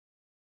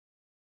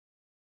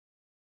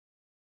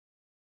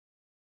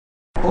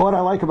What I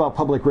like about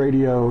public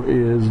radio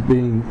is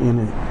being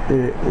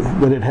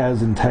that it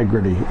has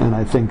integrity, and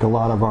I think a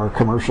lot of our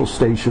commercial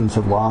stations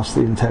have lost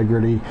the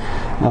integrity.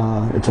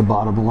 It's a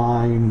bottom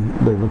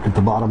line. They look at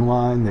the bottom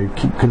line. They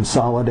keep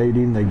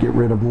consolidating. They get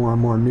rid of more and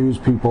more news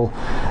people.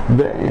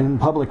 In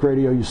public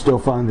radio, you still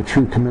find the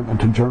true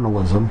commitment to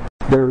journalism.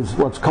 There's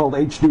what's called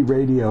HD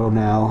radio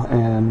now,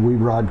 and we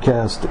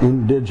broadcast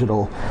in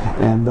digital,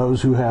 and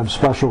those who have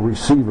special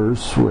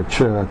receivers, which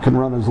can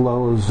run as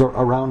low as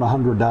around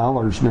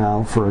 $100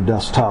 now for a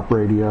desktop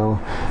radio,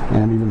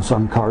 and even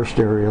some car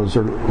stereos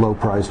are low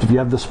priced. If you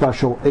have the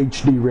special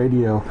HD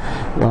radio,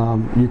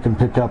 you can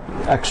pick up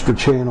extra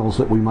channels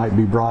that we might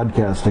be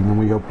broadcasting, and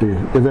we hope to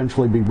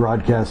eventually be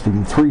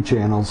broadcasting 3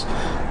 channels,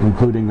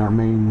 including our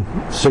main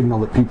signal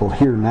that people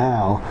hear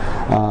now.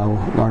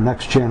 Our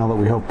next channel that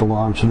we hope to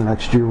launch in the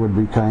next year would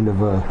be kind of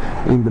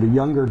aimed at a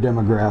younger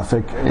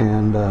demographic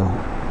and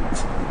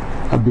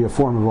be a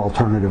form of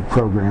alternative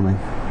programming.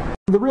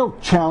 The real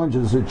challenge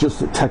is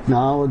just that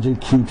technology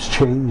keeps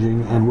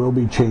changing and will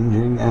be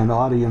changing, and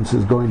audience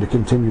is going to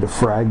continue to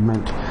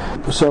fragment.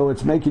 So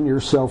it's making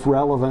yourself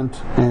relevant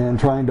and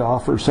trying to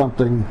offer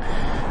something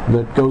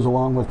that goes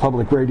along with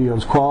public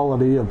radio's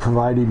quality of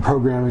providing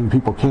programming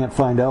people can't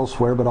find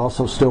elsewhere, but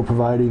also still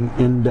providing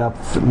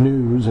in-depth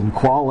news and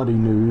quality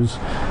news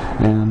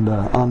and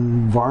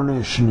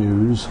unvarnished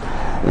news,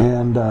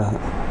 and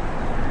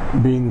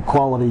being a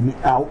quality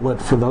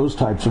outlet for those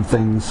types of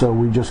things. So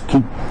we just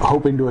keep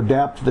hoping to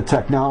adapt to the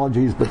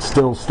technologies, but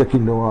still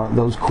sticking to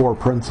those core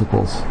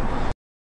principles.